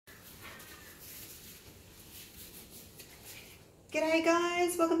G'day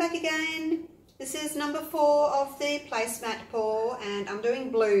guys, welcome back again. This is number 4 of the placemat pour and I'm doing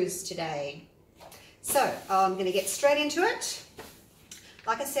blues today. So I'm going to get straight into it.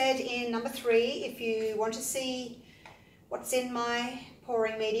 Like I said in number 3, if you want to see what's in my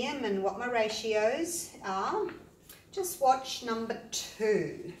pouring medium and what my ratios are, just watch number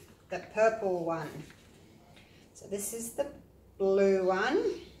 2, the purple one. So this is the blue one.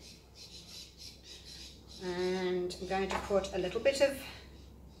 And I'm going to put a little bit of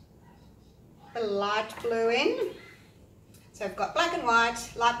the light blue in. So I've got black and white,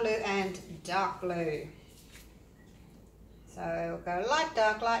 light blue and dark blue. So we'll go light,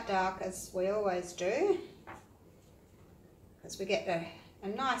 dark as we always do. Because we get a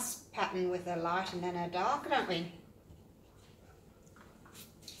nice pattern with a light and then a dark, don't we?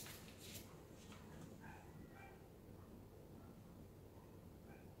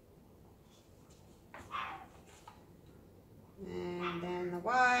 And then the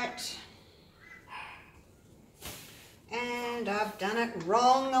white. And I've done it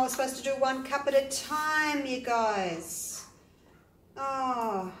wrong. I was supposed to do 1 cup at a time, you guys.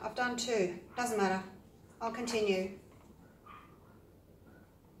 Oh, I've done 2. Doesn't matter. I'll continue.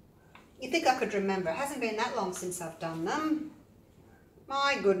 You'd think I could remember. It hasn't been that long since I've done them.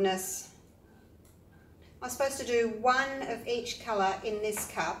 My goodness. I was supposed to do 1 of each colour in this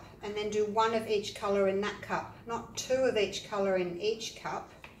cup and then do 1 of each colour in that cup, not 2 of each colour in each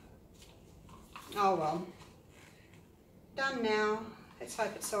cup. Oh well. Done now. Let's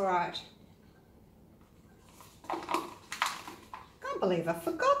hope it's alright. Can't believe I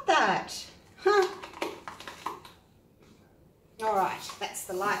forgot that. Huh. Alright, that's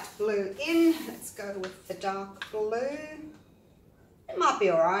the light blue in. Let's go with the dark blue. It might be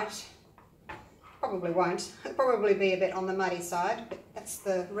alright. Probably won't. It'll probably be a bit on the muddy side, but that's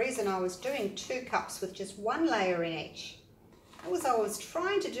the reason I was doing 2 cups with just 1 layer in each. That was what I was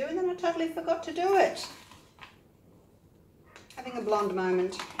trying to do and then I totally forgot to do it. Having a blonde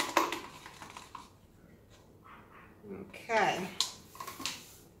moment. Okay.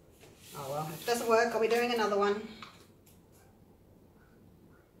 Oh well, if it doesn't work, I'll be doing another one.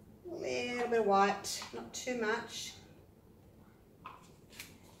 A little bit of white, not too much.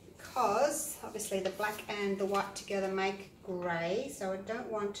 Because obviously the black and the white together make grey, so I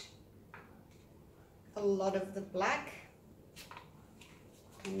don't want a lot of the black.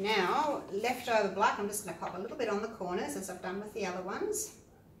 And now, leftover black, I'm just going to pop a little bit on the corners as I've done with the other ones.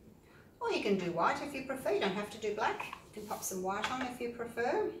 Or you can do white if you prefer, you don't have to do black. You can pop some white on if you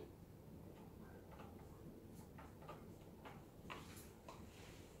prefer.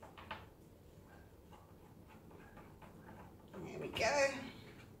 There we go.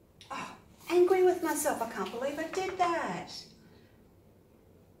 Oh, angry with myself, I can't believe I did that.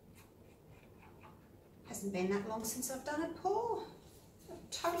 Hasn't been that long since I've done it, Paul. I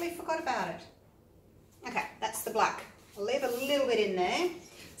totally forgot about it. Okay, that's the black. I'll leave a little bit in there.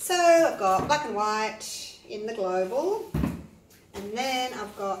 So I've got black and white in the global. And then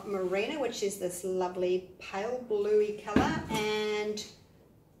I've got Marina, which is this lovely pale bluey colour, and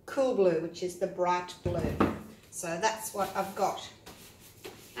cool blue, which is the bright blue. So that's what I've got.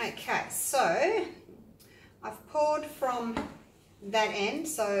 Okay, so I've poured from that end,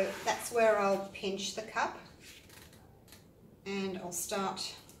 so that's where I'll pinch the cup and I'll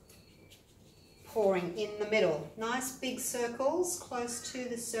start pouring in the middle. Nice big circles close to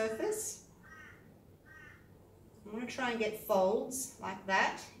the surface. I'm going to try and get folds like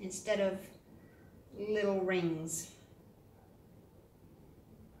that instead of little rings.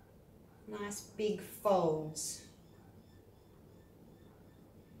 Nice big folds.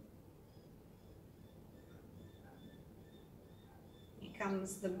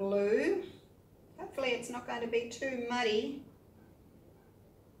 Comes the blue. Hopefully it's not going to be too muddy.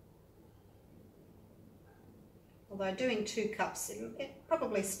 Although doing 2 cups, it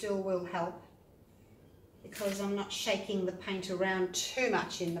probably still will help because I'm not shaking the paint around too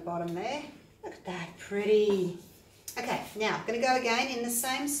much in the bottom there. Look at that, pretty. Okay, now I'm going to go again in the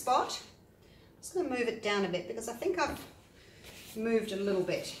same spot. I'm just going to move it down a bit because I think I've moved a little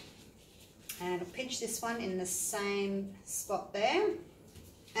bit. And I'll pinch this one in the same spot there.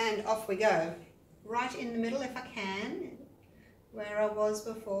 And off we go. Right in the middle if I can, where I was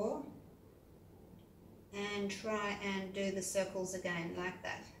before. And try and do the circles again like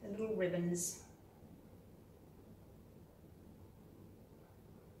that, the little ribbons.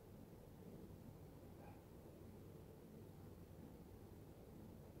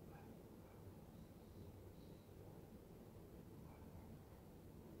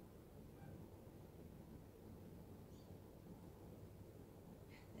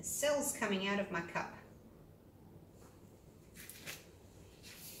 There's cells coming out of my cup.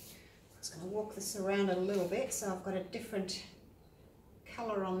 I'll walk this around a little bit so I've got a different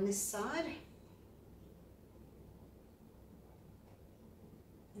colour on this side.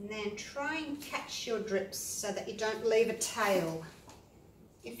 And then try and catch your drips so that you don't leave a tail.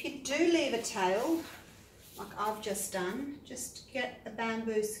 If you do leave a tail, like I've just done, just get a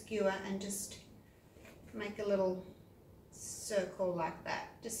bamboo skewer and just make a little circle like that,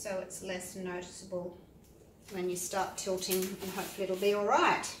 just so it's less noticeable when you start tilting, and hopefully it'll be all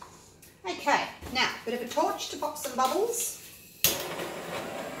right. Okay, now a bit of a torch to pop some bubbles.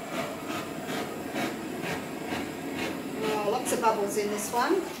 Oh, lots of bubbles in this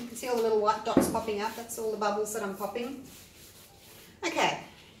one. You can see all the little white dots popping up. That's all the bubbles that I'm popping. Okay,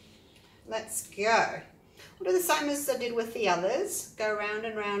 let's go. We'll do the same as I did with the others. Go round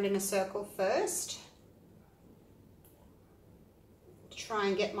and round in a circle first. Try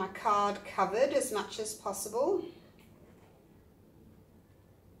and get my card covered as much as possible.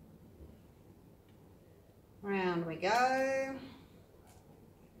 Round we go.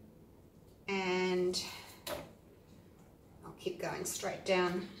 And I'll keep going straight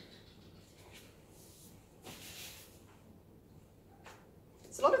down.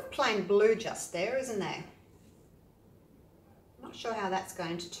 There's a lot of plain blue just there, isn't there? Not sure how that's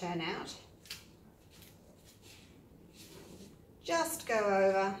going to turn out. Just go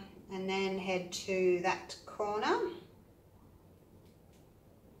over and then head to that corner.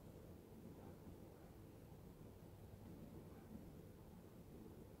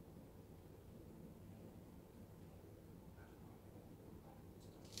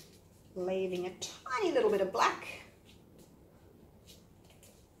 Leaving a tiny little bit of black.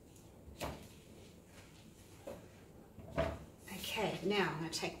 Okay, now I'm going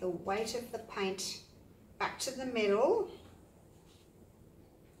to take the weight of the paint back to the middle.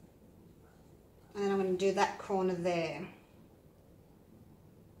 And then I'm going to do that corner there.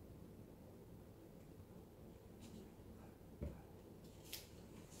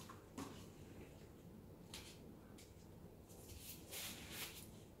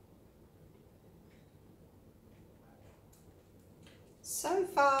 So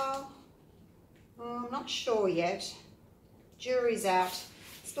far, I'm not sure yet. Jury's out.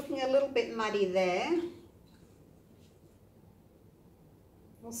 It's looking a little bit muddy there.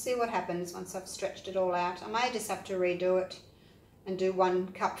 We'll see what happens once I've stretched it all out. I may just have to redo it and do one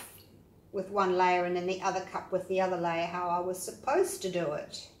cup with one layer and then the other cup with the other layer, how I was supposed to do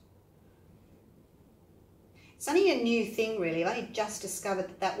it. It's only a new thing really. I've only just discovered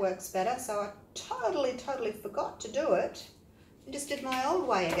that that works better, so I totally forgot to do it. I just did my old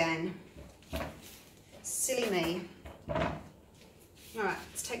way again. Silly me. Alright,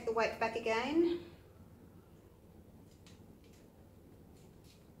 let's take the weight back again.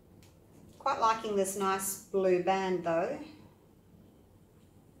 Quite liking this nice blue band though.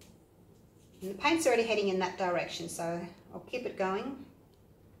 And the paint's already heading in that direction, so I'll keep it going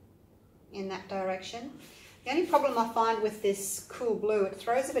in that direction. The only problem I find with this cool blue, it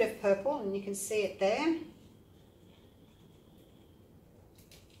throws a bit of purple, and you can see it there.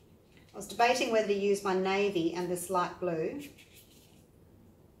 I was debating whether to use my navy and this light blue,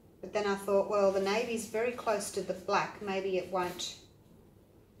 but then I thought, well, the navy's very close to the black, maybe it won't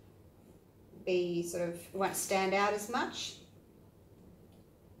be it won't stand out as much.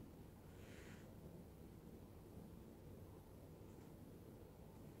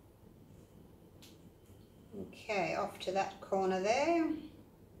 Okay, off to that corner there.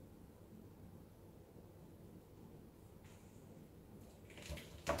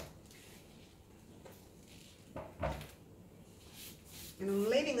 And I'm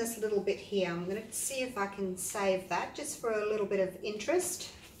leaving this little bit here. I'm going to see if I can save that just for a little bit of interest.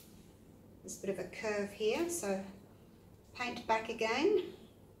 There's a bit of a curve here, so paint back again.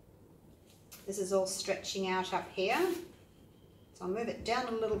 This is all stretching out up here. So I'll move it down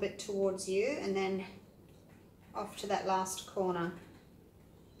a little bit towards you and then off to that last corner.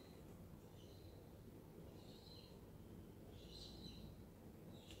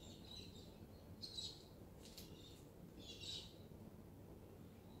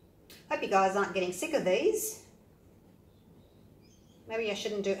 Hope you guys aren't getting sick of these. Maybe I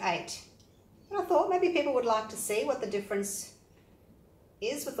shouldn't do 8. But I thought maybe people would like to see what the difference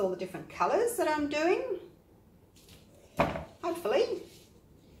is with all the different colours that I'm doing. Hopefully.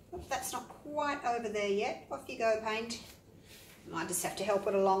 But that's not quite over there yet. Off you go, paint. I might just have to help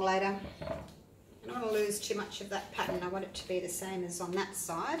it along later. I don't want to lose too much of that pattern. I want it to be the same as on that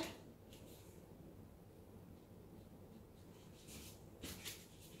side.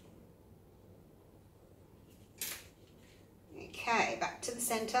 Okay, back to the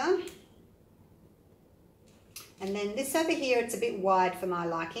centre. And then this over here, it's a bit wide for my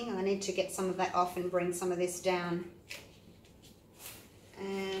liking. I need to get some of that off and bring some of this down.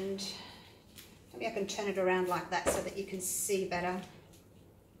 And maybe I can turn it around like that so that you can see better.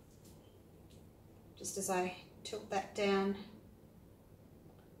 Just as I tilt that down.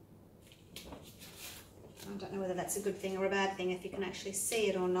 I don't know whether that's a good thing or a bad thing, if you can actually see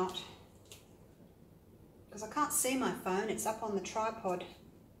it or not. Because I can't see my phone, it's up on the tripod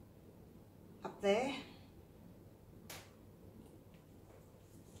up there.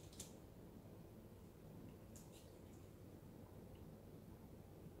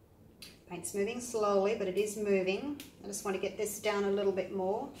 Paint's moving slowly, but it is moving. I just want to get this down a little bit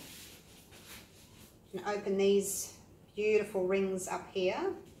more and open these beautiful rings up here.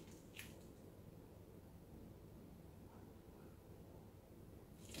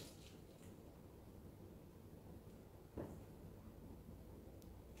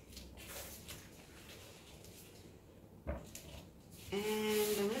 And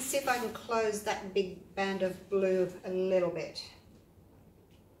I'm going to see if I can close that big band of blue a little bit.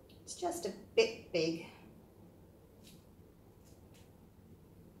 It's just a bit big.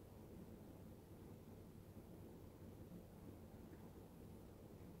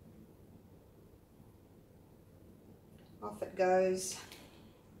 Off it goes.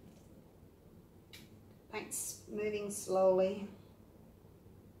 Paint's moving slowly.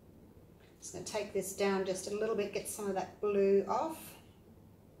 Just going to take this down just a little bit, get some of that blue off,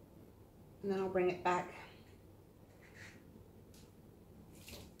 and then I'll bring it back.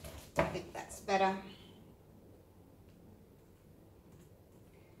 I think that's better.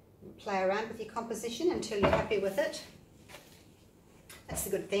 Play around with your composition until you're happy with it. That's the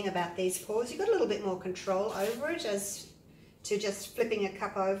good thing about these pours. You've got a little bit more control over it as to just flipping a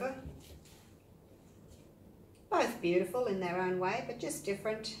cup over. Both beautiful in their own way, but just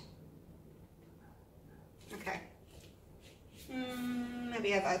different. Okay.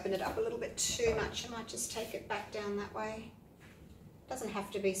 Maybe I've opened it up a little bit too much. I might just take it back down that way. Doesn't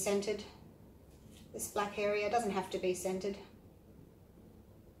have to be centered. This black area doesn't have to be centered.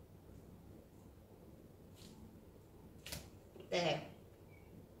 There.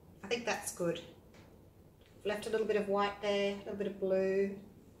 I think that's good. Left a little bit of white there, a little bit of blue,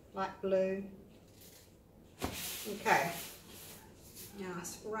 light blue. Okay. Now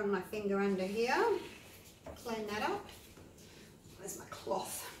I run my finger under here, clean that up. Where's my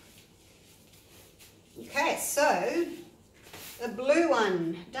cloth? Okay, so the blue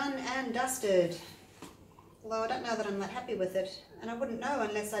one, done and dusted. Although I don't know that I'm that happy with it, and I wouldn't know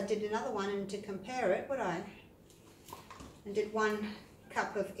unless I did another one and to compare it, would I? And did 1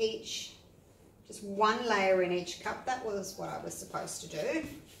 cup of each, just 1 layer in each cup. That was what I was supposed to do.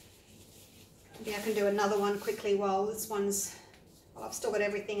 Maybe I can do another one quickly while this one's, well, I've still got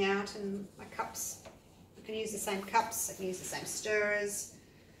everything out and my cups. I can use the same cups, I can use the same stirrers.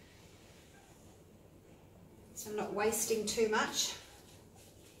 So I'm not wasting too much.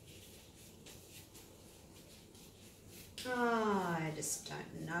 Oh, I just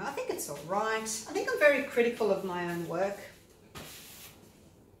don't know. I think it's all right. I think I'm very critical of my own work.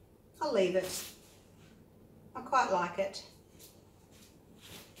 I'll leave it. I quite like it.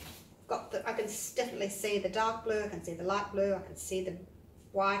 I can definitely see the dark blue, I can see the light blue, I can see the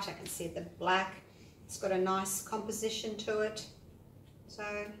white, I can see the black. It's got a nice composition to it. So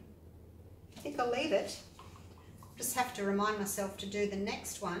I think I'll leave it. Just have to remind myself to do the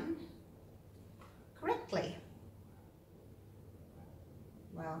next one correctly.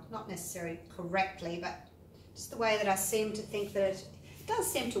 Well, not necessarily correctly, but just the way that I seem to think that it does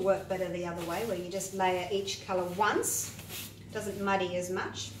seem to work better the other way, where you just layer each colour once. It doesn't muddy as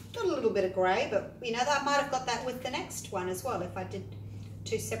much. Got a little bit of grey, but you know, I might have got that with the next one as well if I did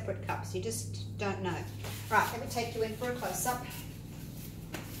 2 separate cups. You just don't know. Right, let me take you in for a close-up.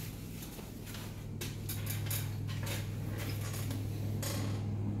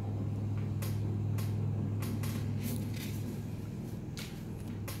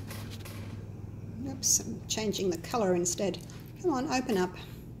 Oops, I'm changing the colour instead. Come on, open up.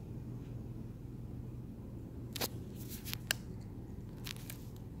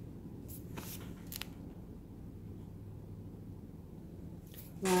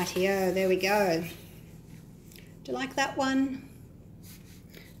 Rightio, there we go. Do you like that one?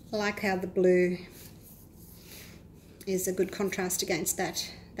 I like how the blue is a good contrast against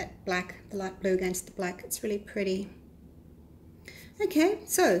that black, the light blue against the black. It's really pretty. Okay,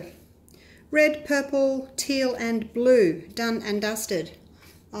 so red, purple, teal and blue, done and dusted.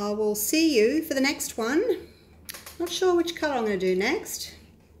 I will see you for the next one. Not sure which colour I'm going to do next.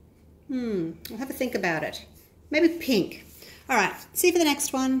 I'll have a think about it. Maybe pink. All right, see you for the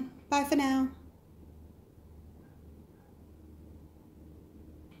next one. Bye for now.